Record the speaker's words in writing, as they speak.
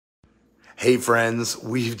Hey friends,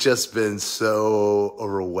 we've just been so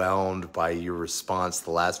overwhelmed by your response the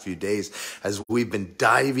last few days as we've been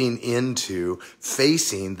diving into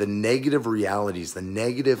facing the negative realities, the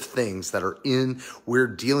negative things that we're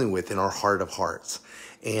dealing with in our heart of hearts.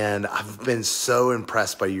 And I've been so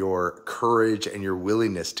impressed by your courage and your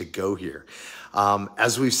willingness to go here.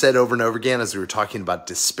 As we've said over and over again, as we were talking about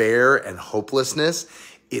despair and hopelessness,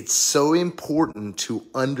 it's so important to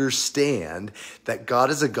understand that God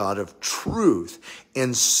is a God of truth.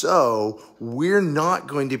 And so we're not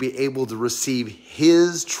going to be able to receive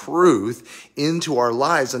his truth into our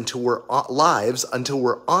lives until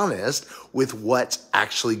we're honest with what's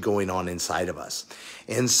actually going on inside of us.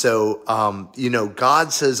 And so,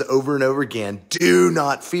 God says over and over again, do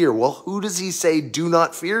not fear. Well, who does he say do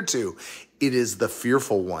not fear to? It is the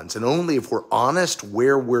fearful ones. And only if we're honest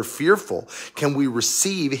where we're fearful can we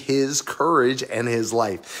receive his courage and his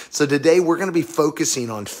life. So today we're going to be focusing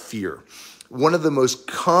on fear. One of the most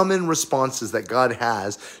common responses that God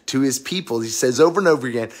has to his people, he says over and over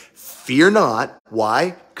again, fear not.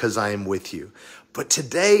 Why? Because I am with you. But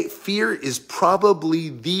today, fear is probably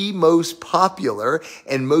the most popular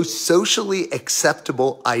and most socially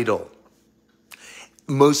acceptable idol.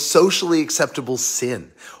 Most socially acceptable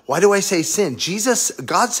sin. Why do I say sin?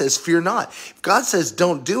 God says, fear not. If God says,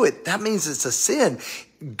 don't do it, that means it's a sin.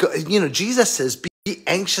 Jesus says, be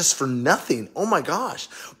anxious for nothing. Oh my gosh.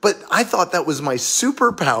 But I thought that was my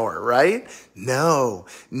superpower, right? No.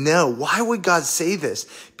 Why would God say this?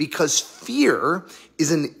 Because fear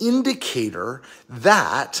is an indicator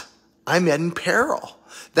that I'm in peril,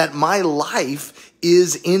 that my life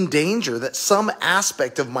is in danger, that some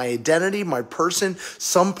aspect of my identity, my person,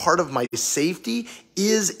 some part of my safety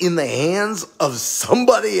is in the hands of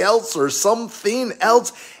somebody else or something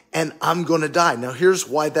else, and I'm going to die. Now, here's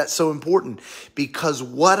why that's so important. Because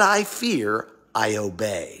what I fear, I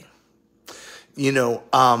obey.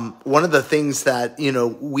 One of the things that,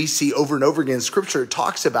 we see over and over again in Scripture, it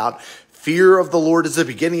talks about fear of the Lord is the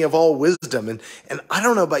beginning of all wisdom. And I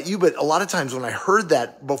don't know about you, but a lot of times when I heard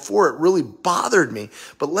that before, it really bothered me.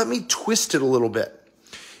 But let me twist it a little bit.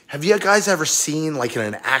 Have you guys ever seen, like in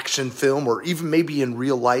an action film or even maybe in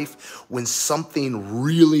real life, when something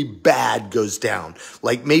really bad goes down,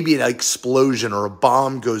 like maybe an explosion or a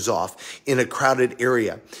bomb goes off in a crowded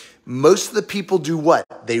area? Most of the people do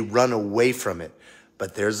what? They run away from it.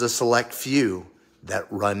 But there's a select few that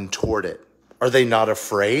run toward it. Are they not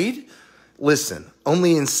afraid? Listen,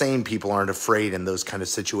 only insane people aren't afraid in those kind of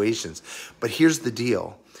situations. But here's the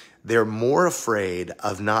deal. They're more afraid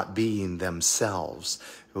of not being themselves,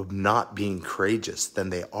 of not being courageous than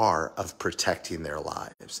they are of protecting their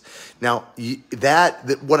lives. Now,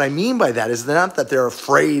 what I mean by that is not that they're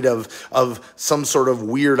afraid of some sort of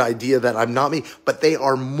weird idea that I'm not me, but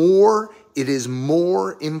it is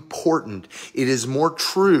more important, it is more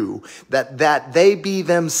true that they be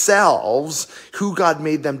themselves who God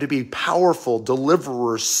made them to be, powerful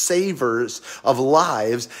deliverers, savers of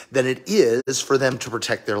lives, than it is for them to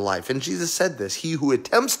protect their life. And Jesus said this, he who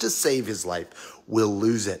attempts to save his life will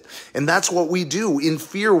lose it. And that's what we do. In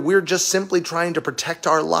fear, we're just simply trying to protect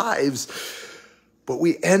our lives, but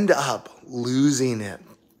we end up losing it.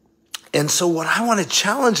 And so what I want to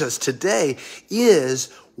challenge us today is,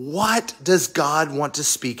 what does God want to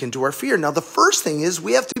speak into our fear? Now, the first thing is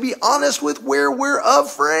we have to be honest with where we're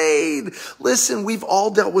afraid. Listen, we've all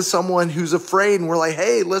dealt with someone who's afraid and we're like,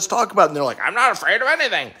 hey, let's talk about it. And they're like, I'm not afraid of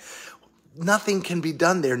anything. Nothing can be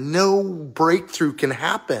done there. No breakthrough can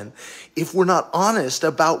happen if we're not honest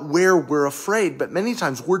about where we're afraid. But many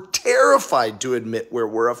times we're terrified to admit where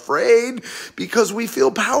we're afraid because we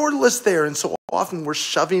feel powerless there. And so often we're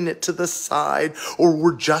shoving it to the side, or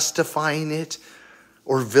we're justifying it,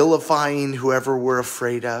 or vilifying whoever we're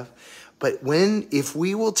afraid of. But if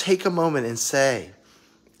we will take a moment and say,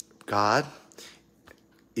 God,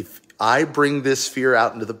 if I bring this fear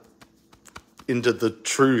out into the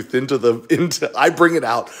truth, I bring it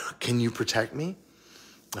out, can you protect me?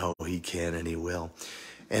 Oh, he can and he will.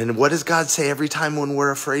 And what does God say every time when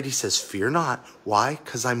we're afraid? He says, fear not. Why?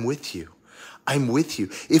 Because I'm with you. I'm with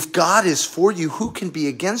you. If God is for you, who can be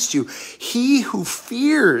against you? He who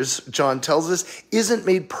fears, John tells us, isn't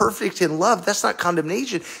made perfect in love. That's not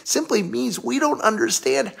condemnation. Simply means we don't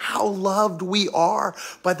understand how loved we are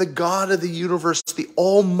by the God of the universe. The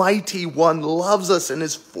Almighty One loves us and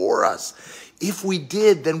is for us. If we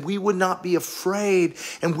did, then we would not be afraid,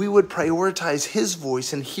 and we would prioritize his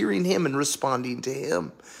voice and hearing him and responding to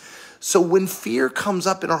him. So when fear comes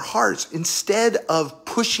up in our hearts, instead of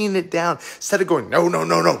pushing it down, instead of going, no,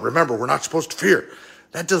 remember, we're not supposed to fear,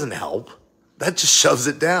 that doesn't help. That just shoves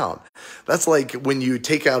it down. That's like when you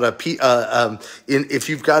take out if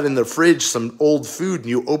you've got in the fridge some old food and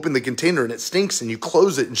you open the container and it stinks and you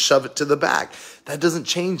close it and shove it to the back. That doesn't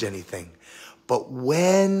change anything. But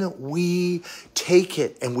when we take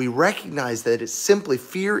it and we recognize that it's simply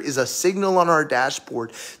fear is a signal on our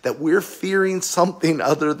dashboard that we're fearing something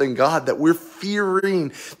other than God, that we're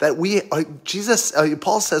fearing that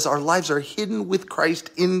Paul says our lives are hidden with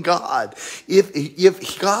Christ in God. If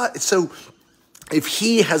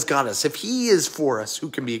he has got us, if he is for us, who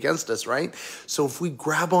can be against us, right? So if we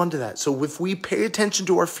grab onto that, so if we pay attention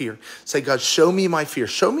to our fear, say, God, show me my fear.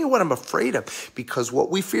 Show me what I'm afraid of, because what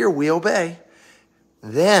we fear, we obey.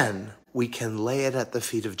 Then we can lay it at the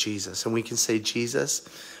feet of Jesus and we can say, Jesus,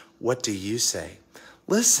 what do you say?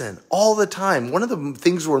 Listen, all the time, one of the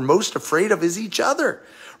things we're most afraid of is each other,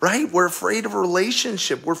 right? We're afraid of a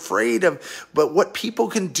relationship. We're afraid of but what people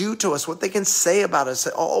can do to us, what they can say about us,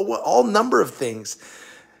 all number of things.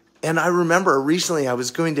 And I remember recently I was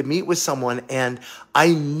going to meet with someone and I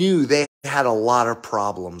knew they had a lot of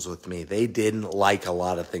problems with me. They didn't like a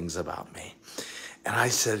lot of things about me. And I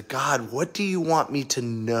said, God, what do you want me to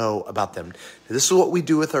know about them? This is what we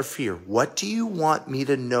do with our fear. What do you want me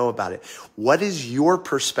to know about it? What is your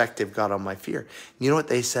perspective, God, on my fear? You know what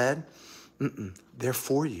they said? They're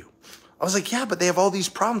for you. I was like, yeah, but they have all these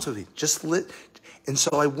problems with me. And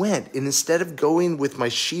so I went, and instead of going with my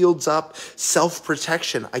shields up,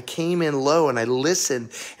 self-protection, I came in low and I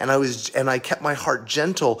listened and I kept my heart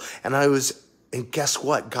gentle and guess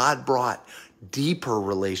what? God brought deeper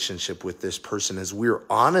relationship with this person as we were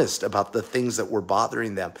honest about the things that were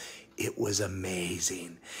bothering them. It was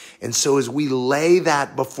amazing. And so as we lay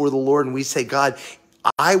that before the Lord and we say, God,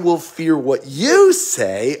 I will fear what you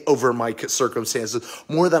say over my circumstances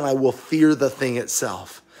more than I will fear the thing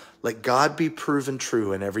itself. Let God be proven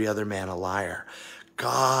true and every other man a liar.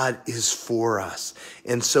 God is for us.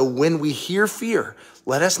 And so when we hear fear,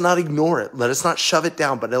 let us not ignore it. Let us not shove it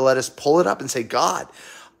down, but let us pull it up and say, God,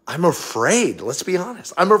 I'm afraid. Let's be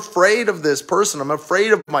honest. I'm afraid of this person. I'm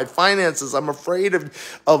afraid of my finances. I'm afraid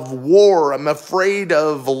of war. I'm afraid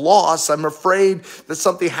of loss. I'm afraid that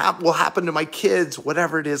something will happen to my kids,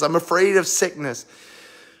 whatever it is. I'm afraid of sickness.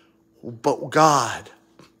 But God,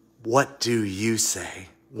 what do you say?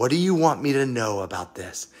 What do you want me to know about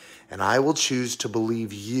this? And I will choose to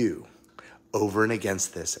believe you over and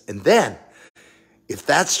against this. And then, if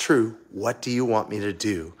that's true, what do you want me to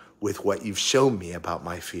do with what you've shown me about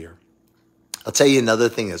my fear? I'll tell you another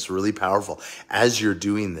thing that's really powerful as you're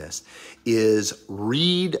doing this is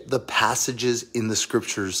read the passages in the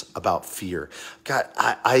scriptures about fear. God,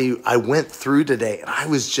 I went through today and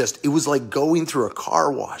it was like going through a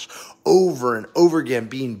car wash over and over again,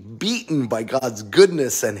 being beaten by God's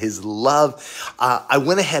goodness and his love. I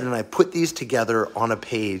went ahead and I put these together on a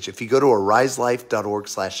page. If you go to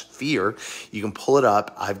ariselife.org/fear, you can pull it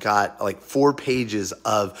up. I've got like 4 pages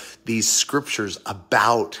of these scriptures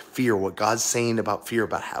about fear, what God's saying about fear,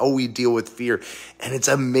 about how we deal with fear. And it's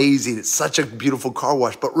amazing. It's such a beautiful car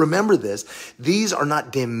wash. But remember this, these are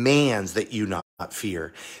not demands that you not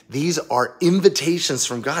fear. These are invitations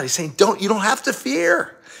from God. He's saying, you don't have to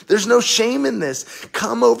fear. There's no shame in this.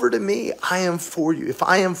 Come over to me. I am for you. If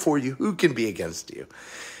I am for you, who can be against you?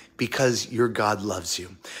 Because your God loves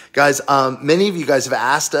you. Guys, many of you guys have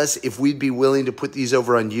asked us if we'd be willing to put these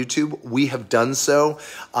over on YouTube. We have done so.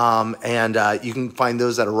 And you can find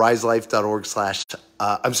those at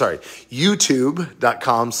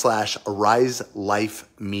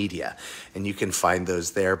youtube.com/ariselifemedia. And you can find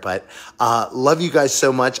those there. But love you guys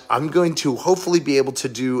so much. I'm going to hopefully be able to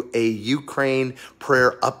do a Ukraine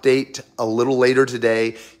prayer update a little later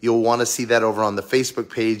today. You'll want to see that over on the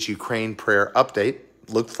Facebook page, Ukraine Prayer Update.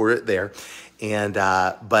 Look for it there. And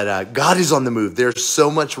but God is on the move. There's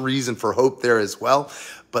so much reason for hope there as well.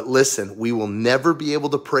 But listen, we will never be able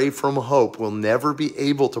to pray from hope. We'll never be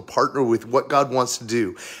able to partner with what God wants to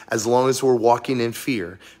do as long as we're walking in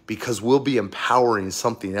fear, because we'll be empowering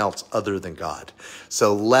something else other than God.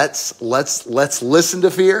 So let's listen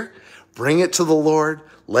to fear, bring it to the Lord,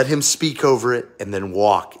 let him speak over it, and then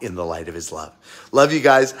walk in the light of his love. Love you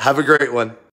guys. Have a great one.